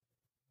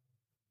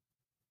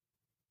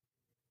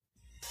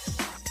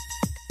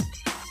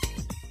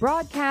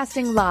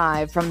Broadcasting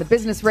live from the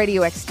Business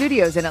Radio X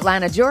studios in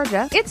Atlanta,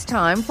 Georgia, it's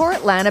time for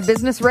Atlanta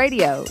Business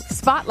Radio,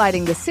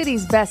 spotlighting the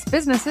city's best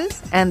businesses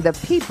and the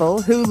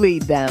people who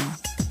lead them.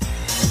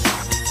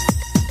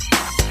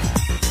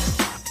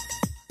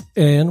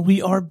 And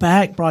we are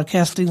back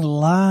broadcasting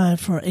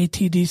live for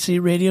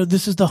ATDC Radio.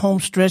 This is the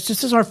home stretch.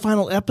 This is our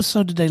final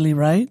episode today, Lee,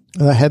 right?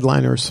 The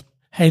headliners.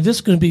 Hey, this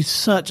is going to be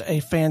such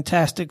a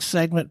fantastic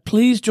segment.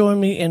 Please join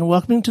me in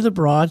welcoming to the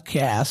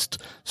broadcast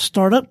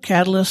Startup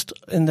Catalyst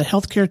in the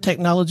healthcare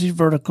technology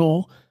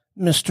vertical,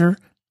 Mr.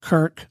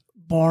 Kirk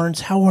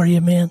Barnes. How are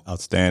you, man?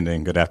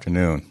 Outstanding. Good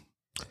afternoon.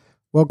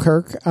 Well,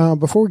 Kirk,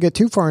 before we get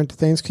too far into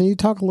things, can you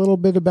talk a little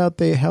bit about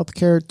the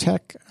healthcare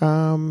tech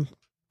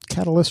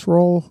Catalyst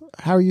role?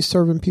 How are you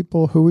serving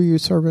people? Who are you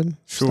serving?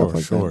 Sure.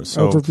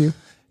 So overview.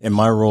 In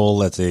my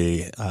role as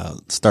a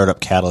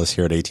startup catalyst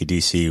here at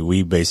ATDC,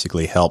 we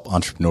basically help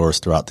entrepreneurs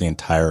throughout the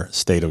entire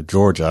state of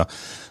Georgia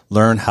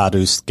learn how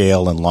to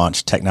scale and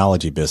launch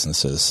technology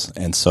businesses.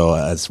 And so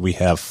as we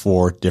have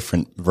 4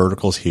 different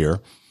verticals here,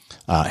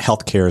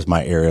 healthcare is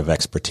my area of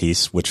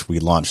expertise, which we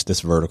launched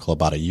this vertical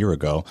about a year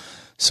ago.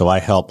 So I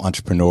help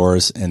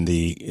entrepreneurs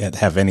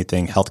have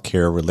anything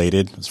healthcare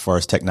related as far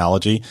as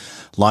technology,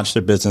 launch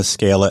their business,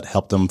 scale it,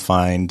 help them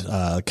find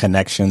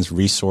connections,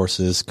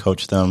 resources,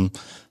 coach them,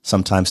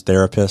 sometimes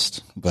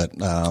therapists, but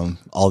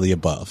all the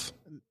above.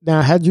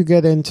 Now, how'd you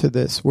get into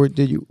this? Were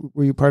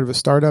you part of a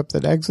startup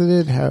that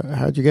exited?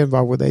 How'd you get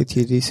involved with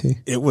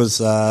ATDC? It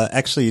was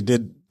it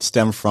did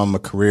stem from a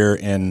career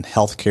in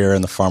healthcare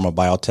in the pharma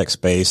biotech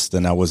space.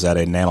 Then I was at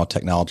a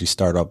nanotechnology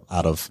startup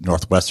out of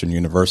Northwestern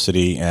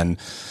University, and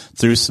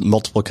through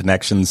multiple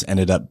connections,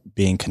 ended up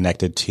being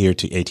connected here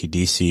to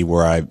ATDC,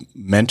 where I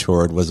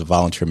was a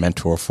volunteer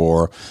mentor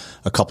for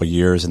a couple of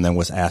years, and then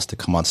was asked to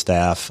come on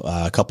staff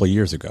a couple of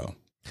years ago.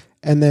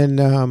 And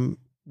then,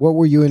 what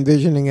were you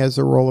envisioning as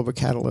the role of a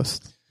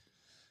catalyst?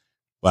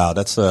 Wow,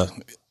 that's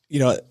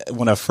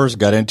when I first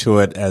got into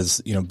it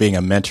as, being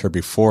a mentor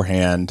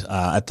beforehand,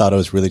 I thought it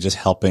was really just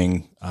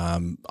helping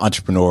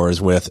entrepreneurs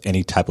with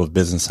any type of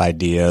business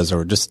ideas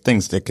or just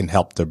things that can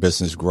help their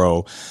business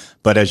grow.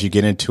 But as you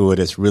get into it,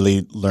 it's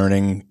really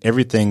learning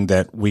everything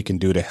that we can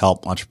do to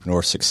help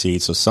entrepreneurs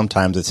succeed. So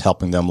sometimes it's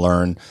helping them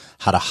learn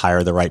how to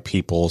hire the right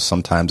people.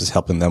 Sometimes it's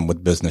helping them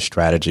with business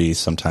strategies.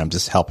 Sometimes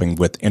it's helping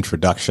with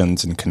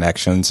introductions and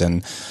connections.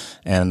 And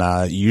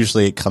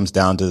usually it comes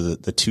down to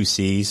the 2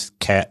 C's,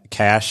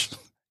 cash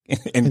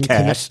and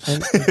cash.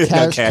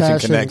 Cash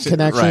and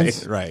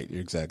connections. Right.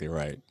 You're exactly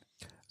right.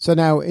 So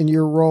now in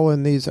your role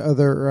in these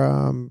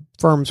other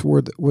firms,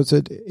 was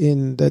it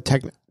in the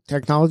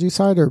technology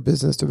side or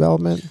business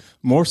development?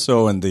 More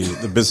so in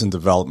the business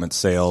development,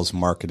 sales,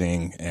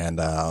 marketing,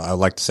 and I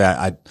like to say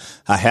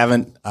I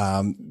haven't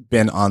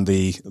been on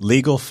the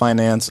legal,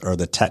 finance, or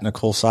the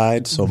technical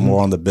side, so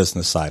more on the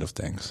business side of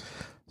things.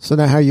 So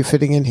now how are you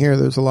fitting in here?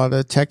 There's a lot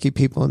of techie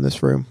people in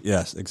this room.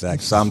 Yes,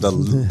 exactly. So I'm the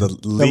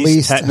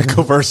least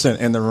technical person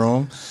in the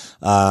room.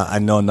 I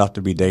know enough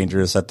to be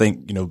dangerous. I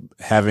think,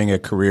 having a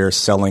career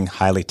selling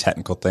highly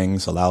technical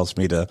things allows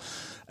me to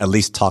at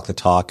least talk the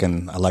talk.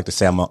 And I like to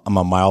say I'm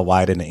a mile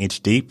wide and an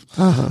inch deep.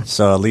 Uh-huh.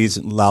 So at least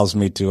allows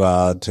me to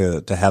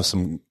have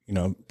some,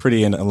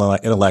 pretty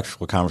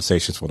intellectual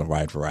conversations with a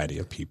wide variety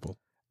of people.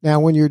 Now,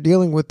 when you're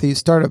dealing with these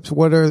startups,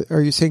 what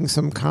are you seeing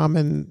some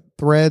common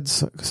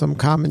threads, some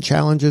common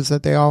challenges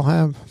that they all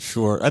have?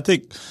 Sure. I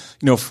think,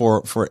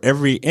 for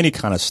any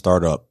kind of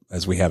startup,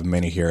 as we have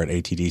many here at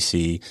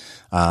ATDC,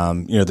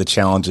 the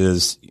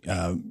challenges,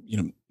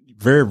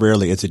 very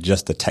rarely is it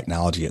just the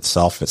technology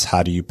itself. It's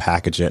how do you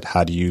package it?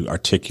 How do you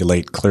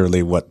articulate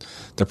clearly what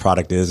the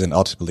product is and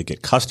ultimately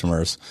get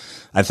customers?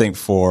 I think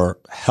for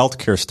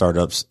healthcare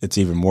startups, it's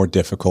even more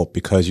difficult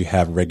because you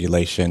have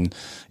regulation.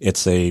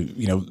 It's a,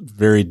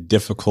 very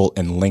difficult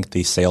and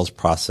lengthy sales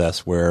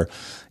process where,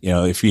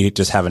 if you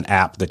just have an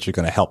app that you're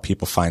going to help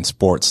people find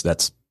sports,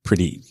 that's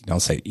pretty, don't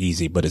say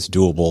easy, but it's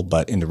doable.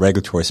 But in the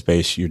regulatory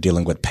space, you're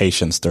dealing with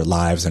patients, their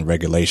lives and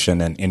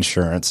regulation and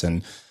insurance,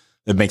 and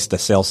it makes the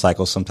sales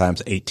cycle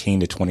sometimes 18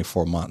 to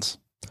 24 months.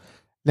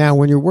 Now,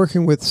 when you're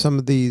working with some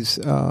of these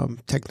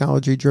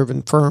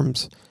technology-driven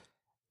firms,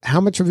 how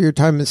much of your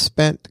time is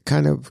spent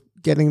kind of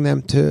getting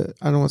them to,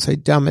 I don't want to say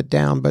dumb it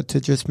down, but to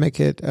just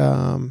make it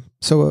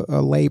so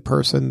a lay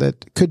person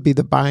that could be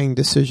the buying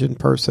decision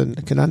person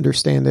can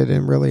understand it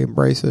and really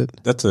embrace it?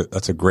 That's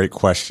a great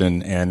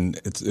question,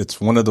 and it's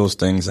one of those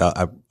things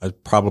I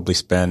probably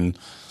spend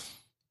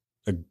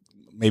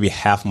maybe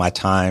half my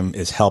time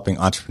is helping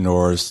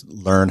entrepreneurs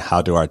learn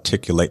how to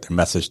articulate their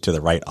message to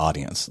the right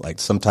audience. Like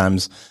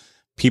sometimes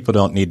people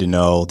don't need to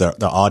know, the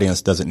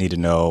audience doesn't need to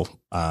know,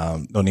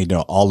 don't need to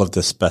know all of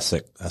the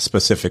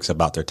specifics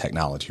about their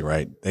technology,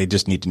 right? They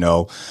just need to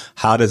know,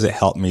 how does it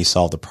help me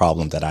solve the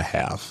problem that I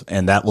have?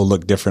 And that will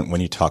look different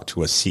when you talk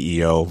to a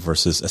CEO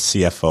versus a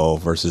CFO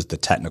versus the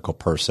technical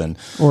person.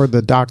 Or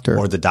the doctor.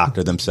 Or the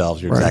doctor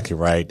themselves. You're exactly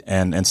right.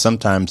 And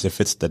sometimes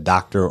if it's the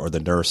doctor or the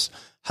nurse,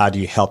 how do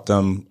you help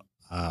them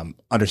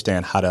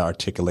understand how to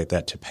articulate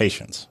that to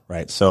patients,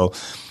 right? So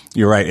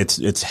you're right.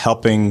 It's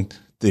helping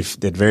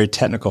that very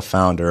technical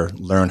founder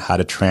learn how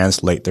to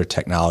translate their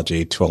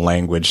technology to a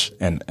language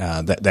and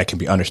that can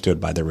be understood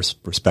by their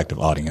respective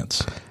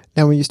audience.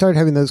 Now, when you start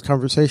having those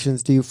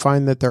conversations, do you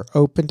find that they're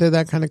open to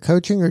that kind of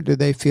coaching, or do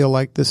they feel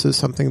like this is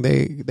something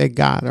they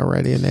got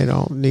already and they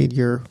don't need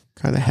your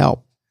kind of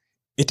help?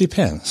 It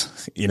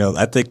depends.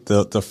 I think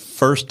the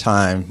first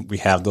time we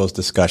have those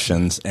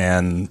discussions,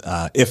 and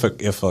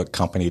if a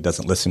company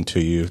doesn't listen to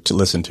you to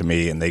listen to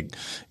me, and they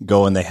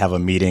go and they have a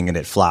meeting and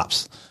it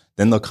flops,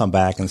 then they'll come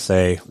back and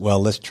say,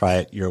 "Well, let's try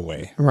it your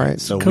way." Right.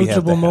 So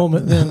coachable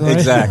moment, then, right?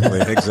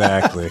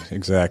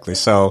 Exactly.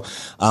 So,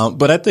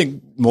 but I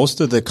think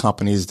most of the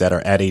companies that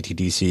are at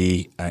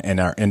ATDC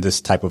and are in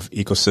this type of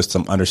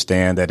ecosystem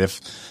understand that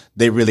if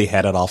they really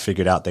had it all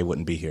figured out, they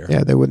wouldn't be here.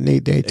 Yeah, they wouldn't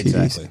need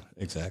ATDC.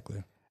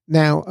 Exactly.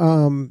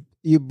 Now,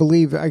 you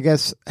believe, I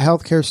guess,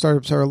 healthcare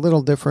startups are a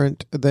little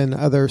different than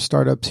other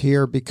startups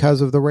here because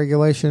of the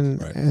regulation.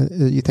 Right.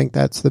 You think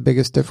that's the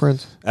biggest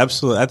difference?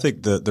 Absolutely. I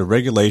think the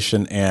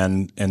regulation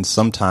and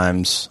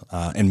sometimes,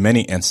 in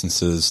many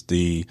instances,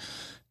 the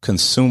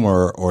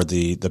consumer or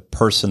the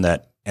person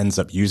that ends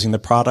up using the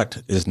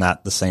product is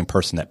not the same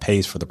person that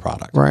pays for the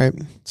product. Right.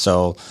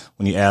 So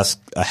when you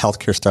ask a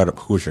healthcare startup,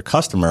 who's your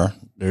customer?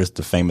 There's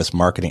the famous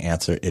marketing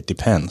answer. It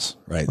depends,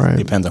 right? It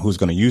depends on who's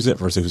going to use it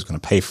versus who's going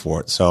to pay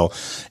for it. So,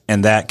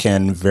 and that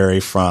can vary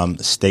from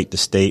state to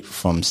state,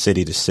 from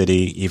city to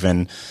city.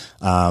 Even,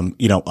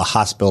 a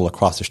hospital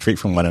across the street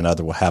from one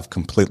another will have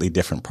completely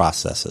different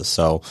processes.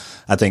 So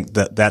I think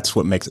that's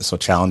what makes it so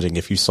challenging.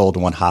 If you sold to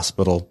one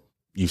hospital,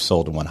 you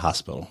sold to one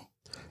hospital.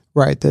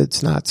 Right.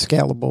 That's not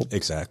scalable.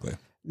 Exactly.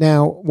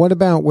 Now, what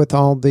about with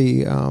all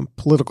the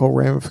political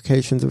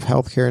ramifications of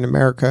healthcare in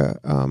America?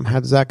 How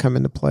does that come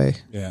into play?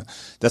 Yeah,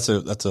 that's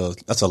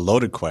a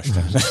loaded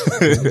question.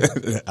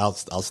 I'll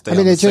stay. I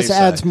mean, on it just safe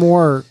adds side.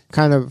 more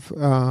kind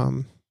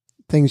of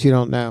things you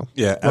don't know.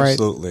 Yeah,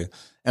 absolutely. Right?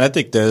 And I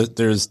think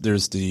there's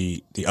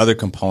the other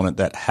component,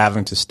 that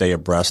having to stay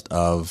abreast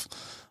of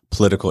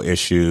political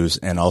issues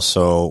and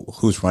also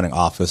who's running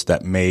office,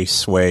 that may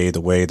sway the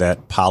way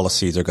that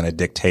policies are going to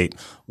dictate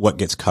what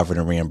gets covered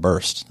and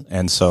reimbursed.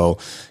 And so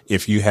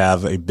if you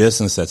have a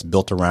business that's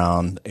built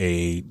around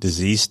a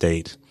disease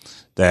state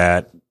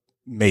that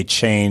may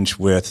change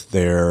with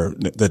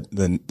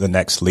the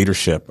next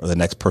leadership or the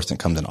next person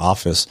that comes in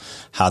office,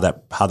 how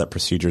that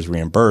procedure is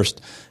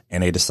reimbursed,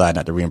 and they decide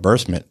not to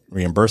reimburse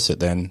it,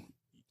 then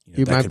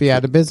you might be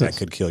out of business. That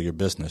could kill your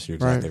business. You're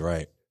exactly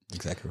right.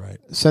 Exactly right.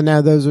 So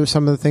now those are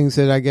some of the things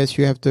that I guess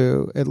you have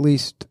to at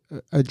least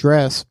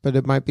address, but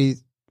it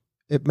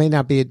may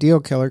not be a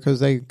deal killer, because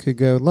they could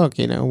go, look,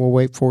 we'll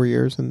wait 4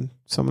 years and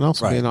someone else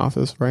will be in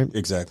office, right?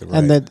 Exactly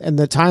right. And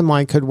the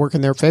timeline could work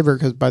in their favor,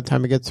 because by the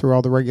time it gets through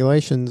all the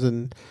regulations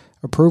and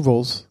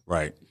approvals.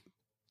 Right.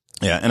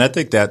 Yeah. And I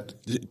think that,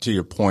 to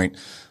your point,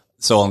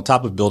 so on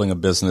top of building a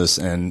business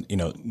and,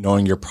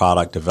 knowing your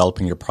product,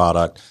 developing your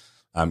product,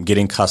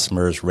 getting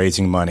customers,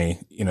 raising money,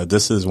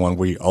 this is one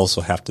where you also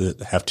have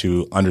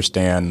to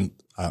understand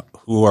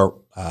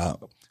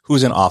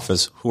who's in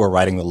office, who are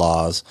writing the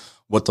laws,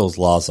 what those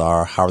laws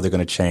are, how are they going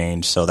to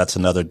change. So that's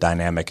another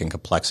dynamic and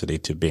complexity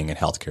to being in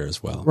healthcare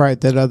as well. Right,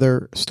 that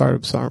other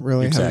startups aren't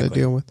really having to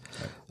deal with.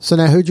 Right. So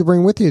now, who'd you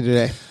bring with you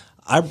today?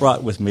 I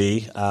brought with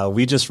me,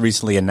 we just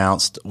recently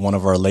announced one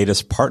of our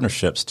latest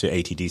partnerships to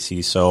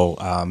ATDC.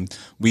 So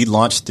we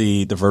launched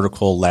the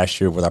vertical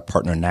last year with our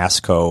partner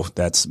NASCO,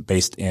 that's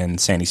based in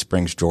Sandy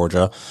Springs,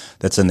 Georgia,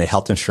 that's in the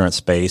health insurance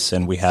space.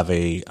 And we have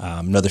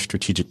another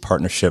strategic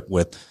partnership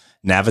with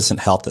Navicent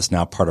Health, that's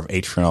now part of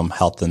Atrium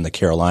Health in the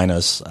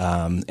Carolinas.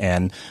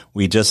 And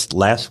we just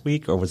last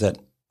week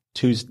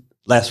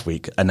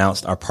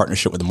announced our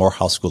partnership with the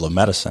Morehouse School of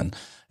Medicine.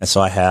 And so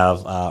I have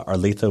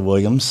Arletha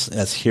Williams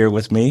that's here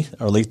with me.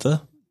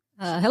 Arletha.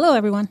 Hello,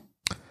 everyone.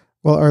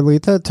 Well,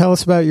 Arletha, tell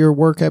us about your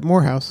work at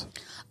Morehouse.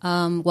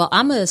 Well,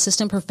 I'm an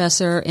assistant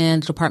professor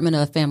in the Department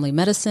of Family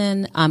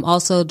Medicine. I'm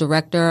also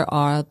director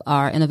of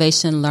our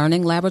Innovation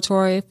Learning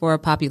Laboratory for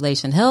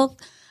Population Health.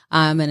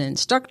 I'm an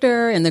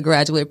instructor in the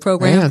graduate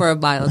program for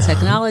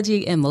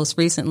biotechnology. And most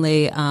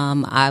recently,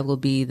 I will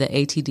be the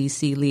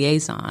ATDC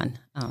liaison.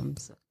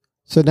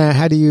 So now,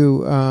 how do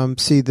you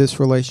see this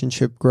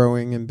relationship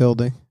growing and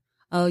building?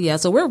 Oh, yeah.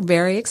 So we're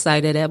very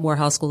excited at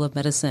Morehouse School of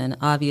Medicine,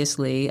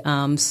 obviously.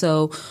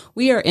 So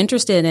we are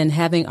interested in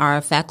having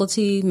our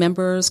faculty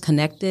members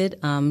connected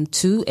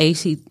to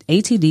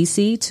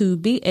ATDC to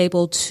be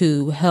able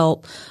to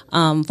help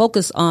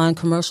focus on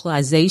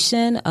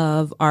commercialization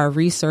of our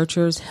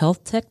researchers'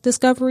 health tech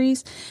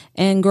discoveries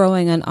and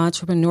growing an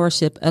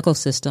entrepreneurship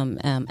ecosystem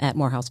at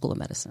Morehouse School of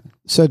Medicine.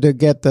 So to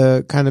get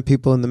the kind of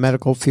people in the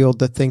medical field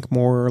to think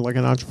more like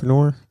an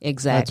entrepreneur?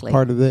 Exactly. That's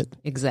part of it?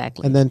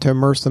 Exactly. And then to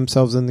immerse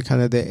themselves in the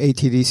kind of the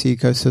ATDC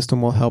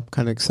ecosystem will help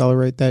kind of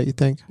accelerate that, you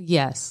think?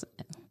 Yes,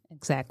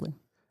 exactly.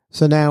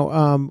 So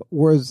now,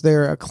 was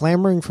there a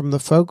clamoring from the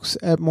folks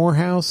at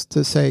Morehouse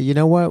to say, you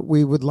know what,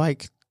 we would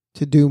like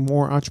to do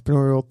more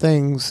entrepreneurial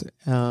things.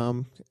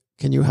 Can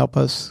you help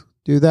us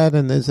do that?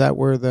 And is that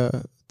where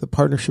the the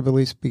partnership at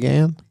least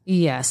began?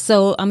 Yeah.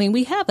 So, I mean,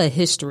 we have a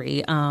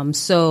history.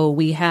 So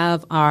we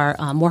have our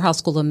Morehouse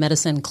School of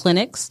Medicine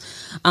clinics.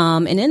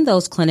 And in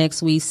those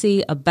clinics, we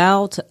see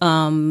about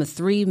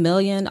 3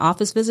 million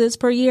office visits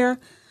per year.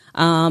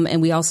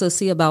 And we also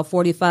see about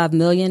 45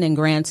 million in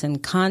grants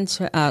and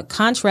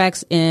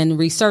contracts in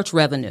research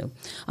revenue.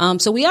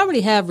 So we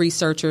already have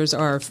researchers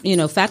or,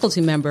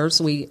 faculty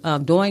members. We,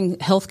 doing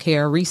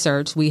healthcare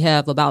research, we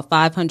have about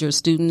 500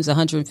 students,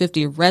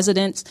 150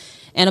 residents,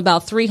 and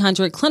about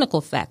 300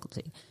 clinical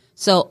faculty.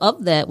 So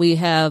of that, we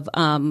have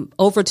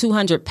over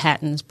 200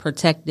 patents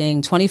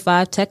protecting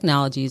 25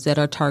 technologies that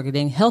are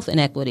targeting health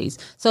inequities.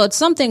 So it's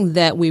something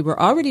that we were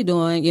already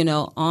doing,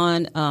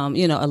 on,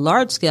 a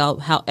large scale.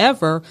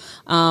 However,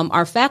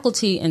 our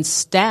faculty and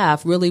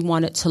staff really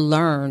wanted to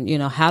learn,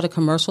 how to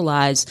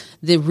commercialize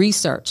the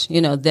research,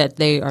 that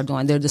they are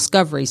doing, their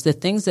discoveries, the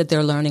things that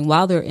they're learning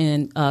while they're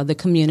in the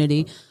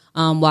community,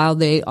 while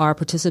they are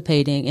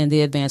participating in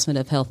the advancement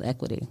of health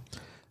equity.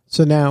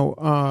 So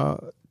now,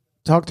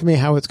 talk to me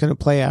how it's going to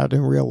play out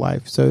in real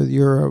life. So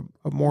you're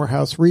a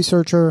Morehouse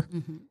researcher.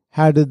 Mm-hmm.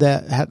 How does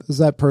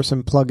that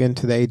person plug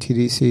into the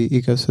ATDC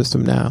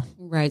ecosystem now?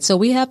 Right. So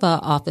we have an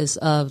Office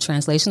of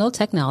Translational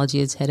Technology.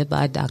 It's headed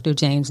by Dr.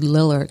 James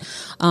Lillard.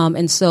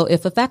 And so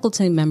if a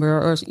faculty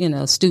member or,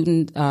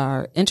 student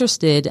are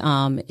interested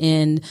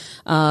in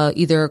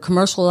either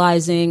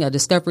commercializing a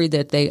discovery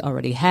that they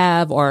already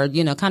have or,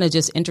 kind of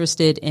just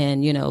interested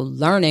in,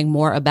 learning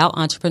more about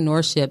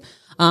entrepreneurship,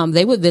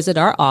 they would visit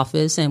our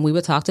office and we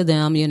would talk to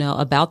them,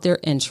 about their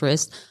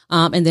interests.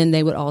 And then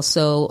they would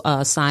also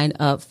sign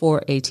up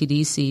for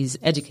ATDC's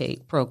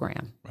Educate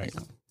program. Right.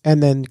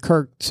 And then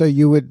Kirk, so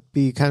you would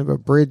be kind of a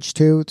bridge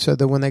too, so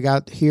that when they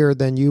got here,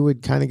 then you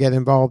would kind of get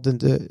involved and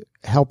to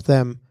help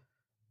them,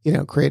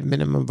 create a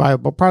minimum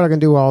viable product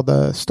and do all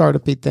the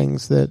startup-y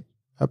things that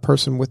a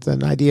person with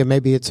an idea,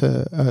 maybe it's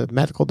a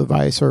medical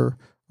device or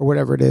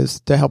whatever it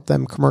is, to help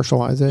them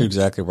commercialize it.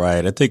 Exactly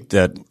right. I think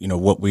that,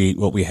 what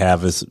we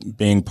have is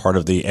being part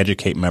of the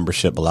Educate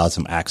membership allows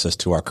them access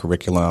to our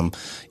curriculum,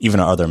 even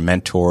our other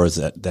mentors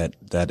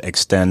that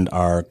extend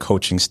our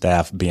coaching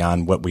staff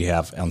beyond what we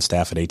have on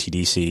staff at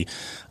ATDC.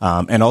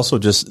 And also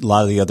just a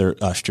lot of the other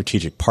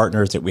strategic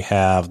partners that we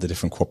have, the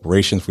different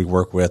corporations we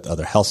work with,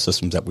 other health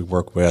systems that we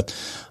work with.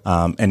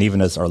 And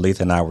even as Arletha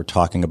and I were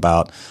talking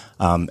about,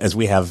 as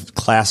we have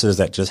classes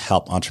that just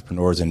help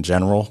entrepreneurs in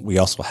general, we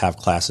also have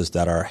classes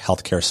that are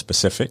healthcare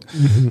specific.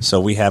 Mm-hmm. So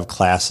we have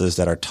classes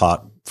that are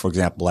taught, for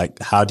example,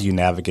 like how do you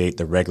navigate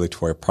the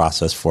regulatory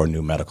process for a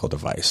new medical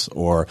device,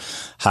 or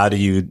how do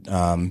you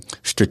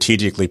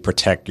strategically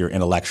protect your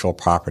intellectual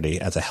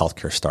property as a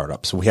healthcare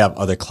startup. So we have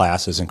other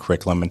classes and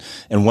curriculum.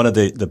 And one of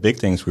the big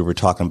things we were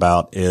talking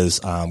about is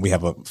we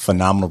have a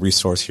phenomenal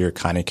resource here,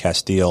 Connie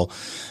Castile,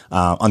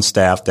 on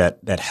staff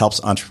that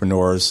helps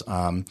entrepreneurs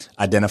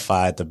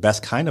identify the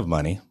best kind of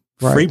money.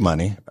 Right. Free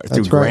money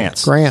through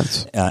grants.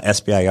 Grants.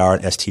 SBIR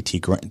and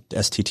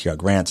STTR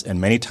grants. And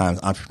many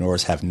times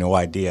entrepreneurs have no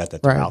idea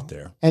that they're out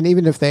there. And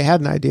even if they had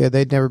an idea,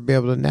 they'd never be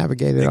able to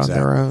navigate it on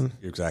their own.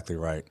 You're exactly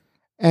right.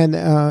 And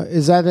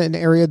is that an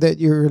area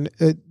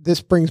that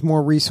this brings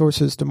more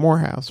resources to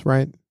Morehouse,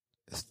 right?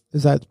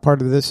 Is that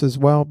part of this as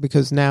well?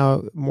 Because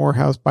now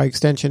Morehouse, by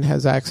extension,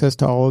 has access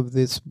to all of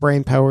this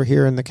brain power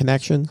here and the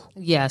connections?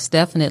 Yes,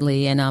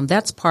 definitely. And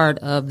that's part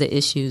of the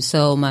issue.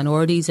 So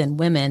minorities and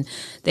women,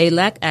 they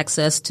lack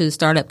access to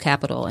startup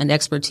capital and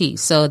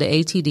expertise. So the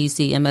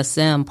ATDC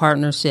MSM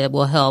partnership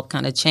will help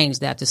kind of change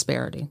that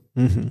disparity.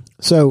 Mm-hmm.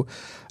 So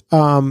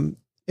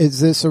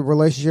is this a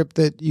relationship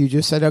that you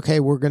just said,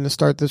 okay, we're going to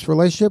start this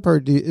relationship, or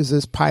is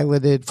this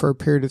piloted for a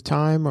period of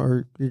time,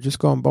 or you're just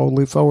going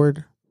boldly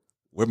forward?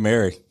 We're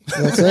married.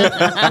 That's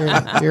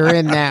it. You're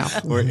in now.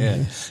 We're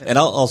in. And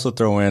I'll also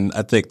throw in,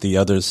 I think the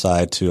other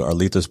side to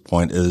Arletha's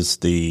point is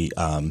the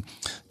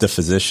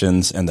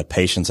physicians and the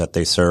patients that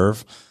they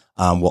serve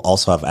will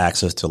also have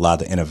access to a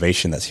lot of the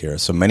innovation that's here.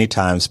 So many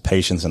times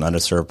patients in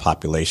underserved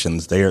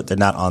populations, they're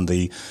not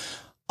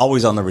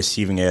always on the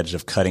receiving edge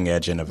of cutting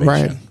edge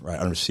innovation, right?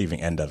 On the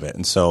receiving end of it.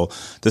 And so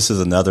this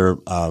is another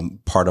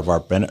part of our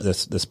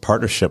this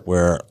partnership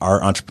where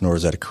our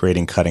entrepreneurs that are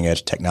creating cutting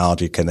edge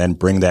technology can then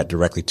bring that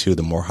directly to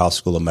the Morehouse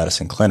School of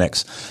Medicine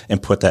clinics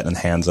and put that in the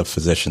hands of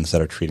physicians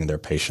that are treating their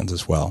patients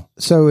as well.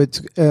 So it's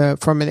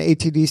from an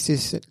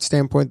ATDC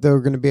standpoint, they're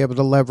going to be able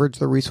to leverage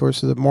the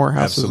resources of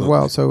Morehouse as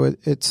well. So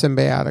it's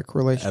symbiotic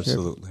relationship.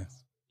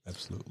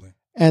 Absolutely.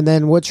 And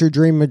then what's your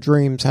dream of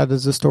dreams? How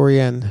does the story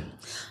end?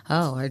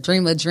 Oh, our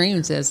dream of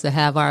dreams is to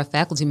have our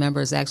faculty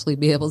members actually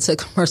be able to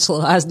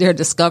commercialize their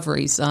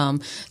discoveries.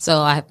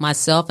 So I have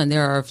myself, and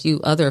there are a few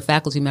other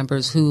faculty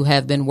members who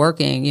have been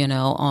working,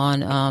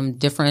 on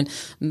different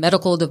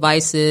medical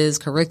devices,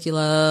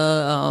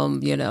 curricula,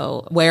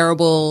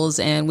 wearables,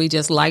 and we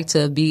just like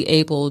to be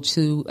able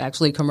to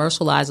actually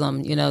commercialize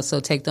them, so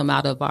take them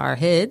out of our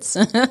heads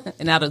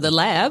and out of the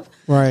lab,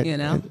 right,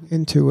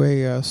 into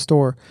a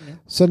store. Yeah.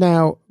 So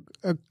now,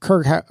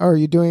 Kirk, are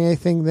you doing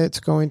anything that's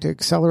going to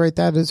accelerate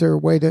that? Is there a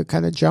way to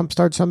kind of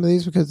jumpstart some of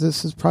these? Because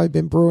this has probably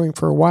been brewing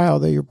for a while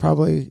that you're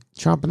probably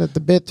chomping at the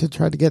bit to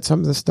try to get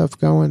some of this stuff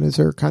going. Is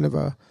there kind of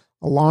a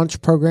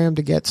launch program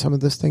to get some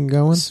of this thing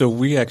going? So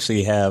we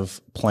actually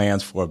have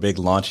plans for a big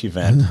launch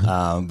event.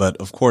 But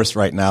of course,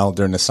 right now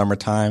during the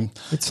summertime,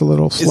 it's a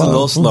little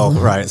slow.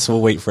 Right? So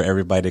we'll wait for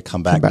everybody to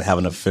come back and have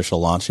an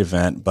official launch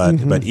event.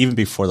 But even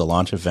before the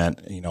launch event,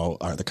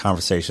 the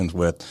conversations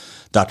with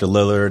Dr.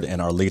 Lillard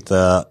and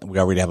Arletha, we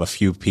already have a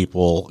few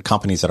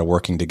companies that are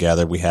working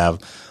together. We have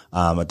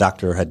a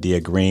Dr.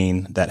 Hadia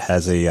Green that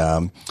has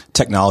a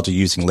technology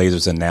using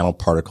lasers and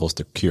nanoparticles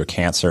to cure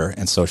cancer.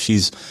 And so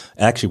she's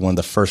actually one of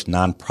the first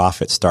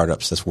nonprofit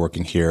startups that's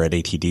working here at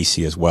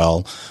ATDC as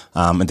well.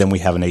 And then we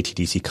have an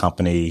ATDC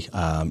company,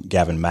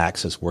 Gavin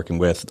Max, is working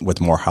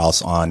with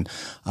Morehouse on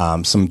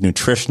some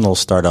nutritional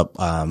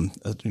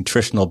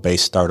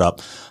based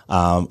startup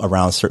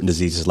around certain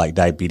diseases like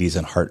diabetes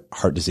and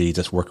heart disease.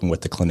 That's working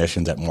with the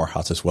clinicians at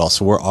Morehouse as well.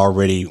 So we're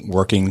already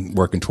working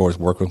towards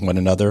working with one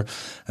another,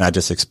 and I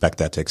just expect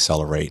that to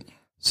accelerate.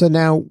 So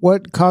now,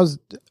 what caused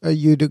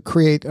you to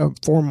create a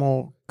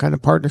formal kind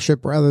of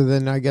partnership rather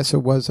than, I guess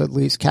it was at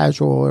least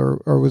casual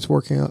or was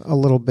working a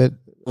little bit?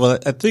 Well,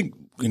 I think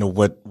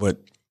what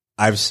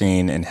I've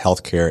seen in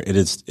healthcare, it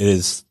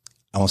is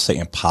I won't say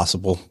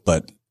impossible,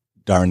 but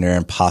darn near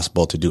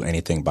impossible to do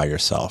anything by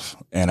yourself.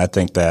 And I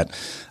think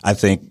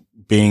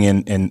being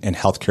in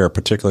healthcare,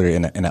 particularly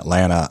in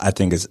Atlanta, I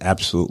think is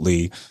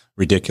absolutely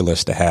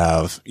ridiculous to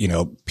have,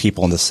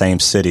 people in the same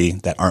city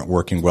that aren't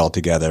working well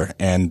together,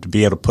 and to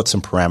be able to put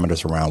some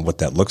parameters around what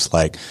that looks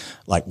like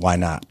why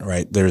not,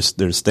 right? There's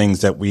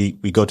things that we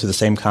go to the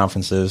same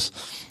conferences,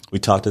 we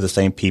talk to the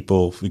same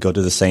people, we go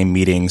to the same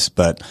meetings,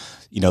 but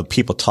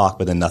people talk,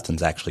 but then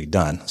nothing's actually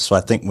done. So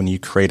I think when you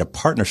create a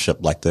partnership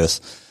like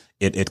this,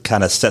 it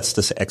kind of sets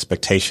this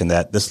expectation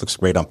that this looks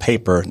great on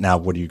paper. Now,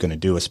 what are you going to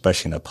do,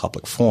 especially in a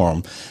public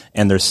forum?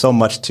 And there's so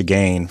much to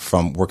gain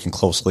from working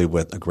closely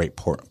with a great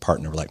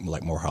partner like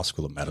Morehouse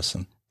School of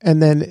Medicine.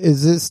 And then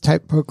is this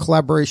type of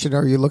collaboration,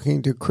 are you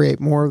looking to create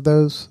more of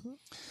those?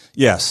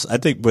 Yes, I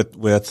think with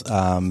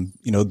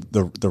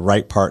the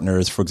right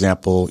partners, for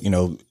example,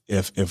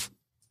 if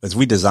as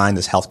we designed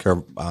this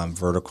healthcare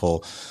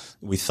vertical,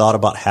 we thought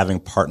about having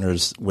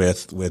partners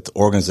with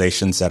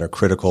organizations that are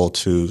critical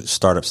to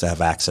startups to have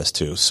access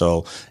to.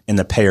 So in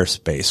the payer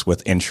space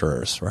with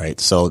insurers, right?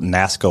 So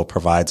NASCO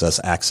provides us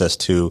access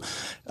to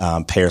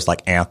payers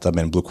like Anthem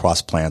and Blue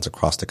Cross plans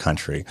across the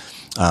country.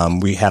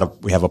 We have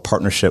a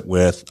partnership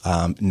with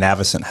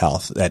Navicent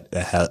Health that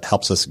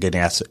helps us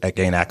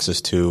gain access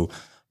to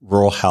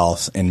rural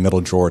health in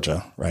Middle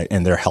Georgia, right,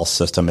 in their health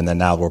system. And then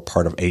now we're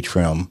part of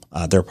Atrium.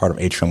 They're part of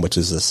Atrium, which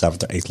is the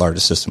 7th or 8th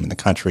largest system in the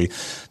country,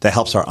 that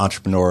helps our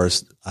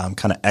entrepreneurs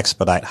kind of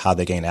expedite how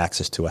they gain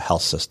access to a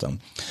health system.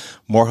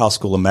 Morehouse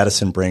School of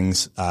Medicine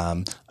brings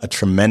a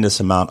tremendous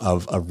amount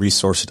of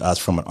resources to us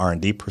from an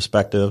R&D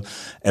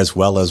perspective, as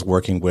well as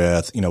working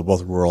with,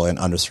 both rural and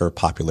underserved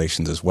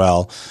populations as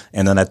well.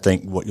 And then I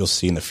think what you'll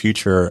see in the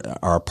future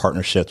are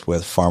partnerships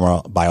with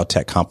pharma,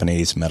 biotech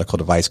companies, medical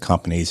device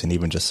companies, and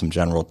even just some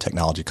general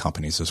technology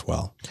companies as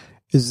well.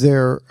 Is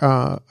there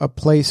a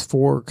place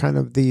for kind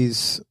of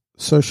these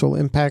social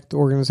impact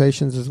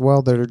organizations as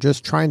well that are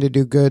just trying to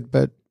do good,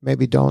 but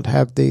maybe don't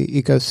have the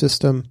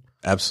ecosystem?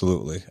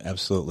 Absolutely.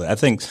 I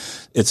think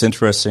it's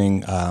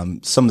interesting.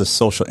 Some of the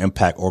social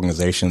impact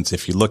organizations,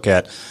 if you look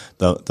at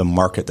the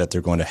market that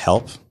they're going to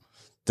help,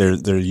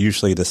 they're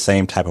usually the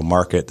same type of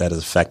market that is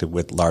affected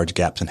with large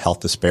gaps in health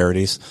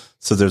disparities.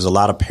 So there's a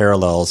lot of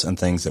parallels and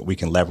things that we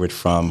can leverage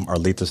from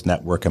Arletha's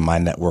network and my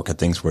network of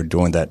things we're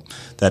doing that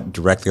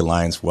directly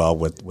aligns well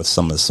with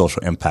some of the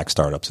social impact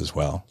startups as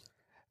well.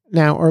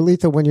 Now,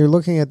 Arletha, when you're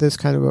looking at this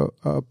kind of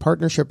a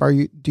partnership,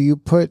 do you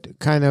put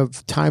kind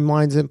of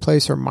timelines in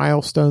place or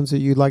milestones that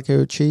you'd like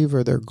to achieve?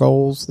 Are there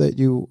goals that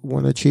you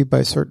want to achieve by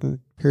a certain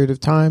period of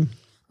time?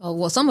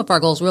 Well, some of our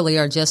goals really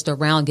are just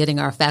around getting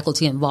our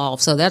faculty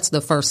involved. So that's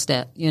the first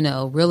step,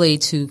 really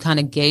to kind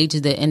of gauge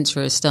the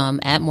interest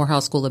at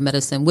Morehouse School of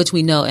Medicine, which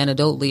we know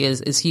anecdotally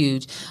is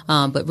huge,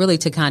 but really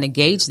to kind of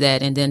gauge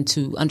that and then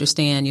to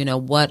understand,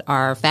 what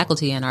our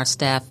faculty and our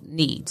staff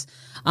needs.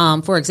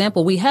 For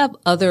example, we have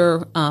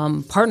other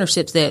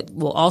partnerships that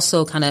will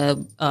also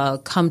kind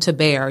of come to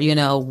bear,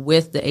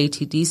 with the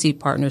ATDC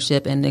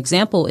partnership. An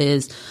example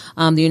is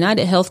the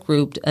United Health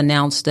Group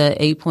announced a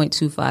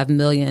 $8.25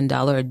 million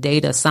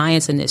data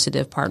science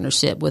initiative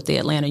partnership with the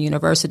Atlanta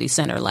University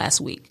Center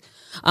last week.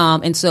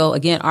 And so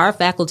again, our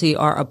faculty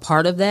are a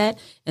part of that.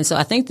 And so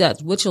I think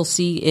that what you'll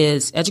see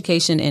is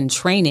education and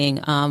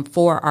training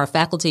for our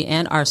faculty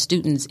and our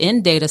students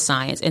in data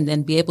science, and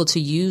then be able to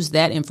use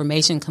that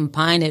information,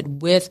 combine it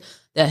with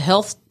the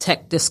health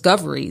tech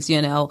discoveries,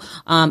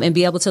 and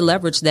be able to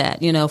leverage that,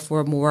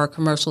 for more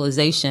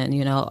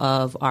commercialization,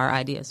 of our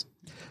ideas.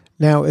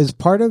 Now, is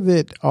part of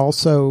it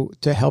also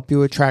to help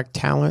you attract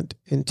talent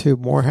into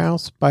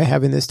Morehouse by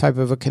having this type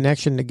of a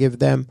connection to give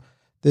them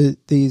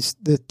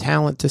the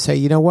talent to say,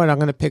 you know what, I'm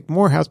going to pick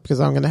Morehouse because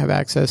I'm going to have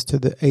access to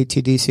the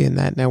ATDC and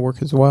that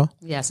network as well?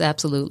 Yes,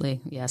 absolutely.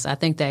 Yes, I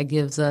think that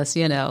gives us,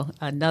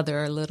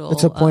 another little.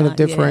 It's a point of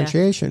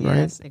differentiation, right?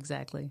 Yes,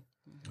 exactly.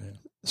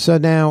 So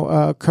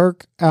now,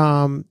 Kirk,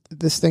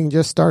 this thing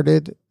just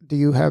started.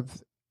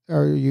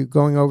 Are you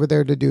going over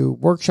there to do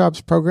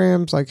workshops,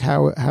 programs? Like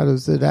how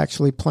does it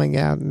actually playing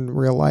out in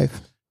real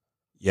life?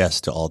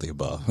 Yes to all the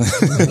above.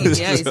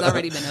 Yeah, he's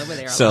already been over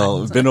there.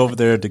 So been over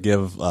there to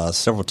give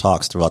several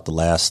talks throughout the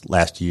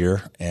last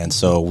year. And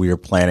so we are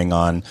planning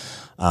on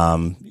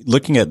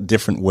looking at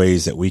different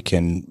ways that we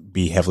can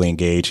be heavily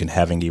engaged and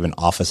having even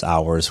office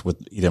hours with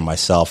either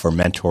myself or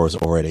mentors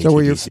or at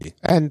ATDC.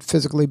 And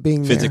physically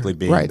being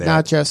right, there.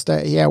 Not just,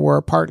 we're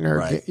a partner.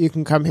 Right. You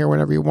can come here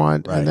whenever you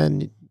want, right. and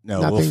then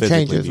nothing we'll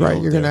changes,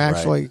 right? You're going to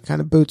actually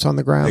kind of boots on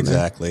the ground.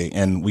 Exactly.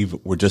 There. And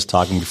we're just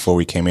talking before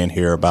we came in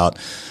here about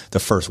the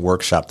first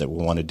workshop that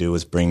we want to do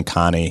is bring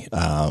Connie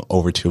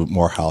over to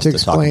Morehouse to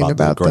talk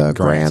about the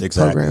grants.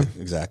 Program.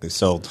 Exactly.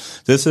 So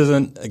this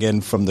isn't,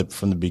 again, from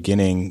the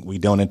beginning, we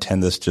don't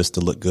intend this just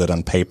to look good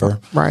on paper,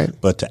 right?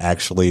 But to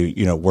actually,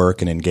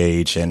 work and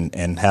engage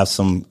and have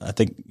some, I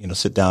think,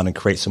 sit down and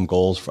create some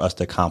goals for us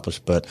to accomplish.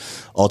 But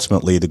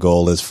ultimately the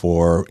goal is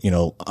for,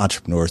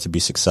 entrepreneurs to be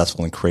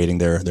successful in creating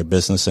their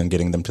business and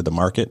getting them to the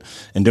market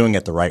and doing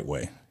it the right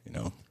way,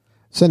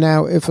 So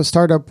now if a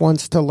startup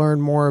wants to learn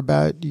more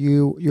about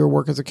your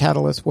work as a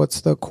catalyst,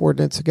 what's the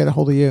coordinates to get a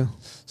hold of you?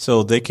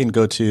 So they can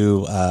go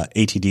to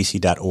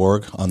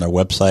atdc.org on their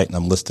website, and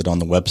I'm listed on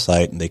the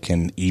website, and they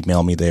can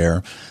email me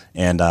there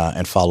and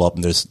follow up.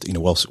 And there's,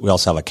 we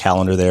also have a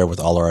calendar there with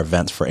all our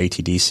events for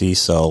ATDC.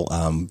 So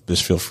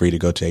just feel free to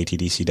go to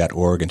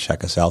atdc.org and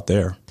check us out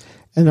there.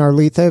 And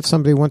Arletha, if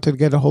somebody wanted to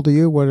get a hold of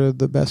you, what are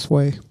the best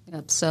way?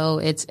 Yep. So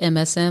it's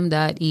msm.edu/OTT.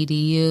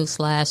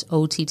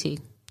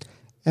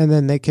 And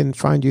then they can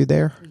find you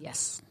there?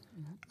 Yes.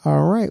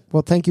 All right.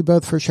 Well, thank you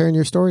both for sharing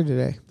your story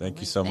today. Thank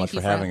you so much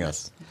for having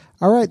us.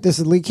 All right. This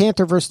is Lee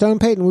Cantor for Stone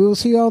Payton. We will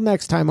see you all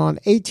next time on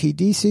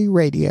ATDC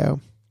Radio.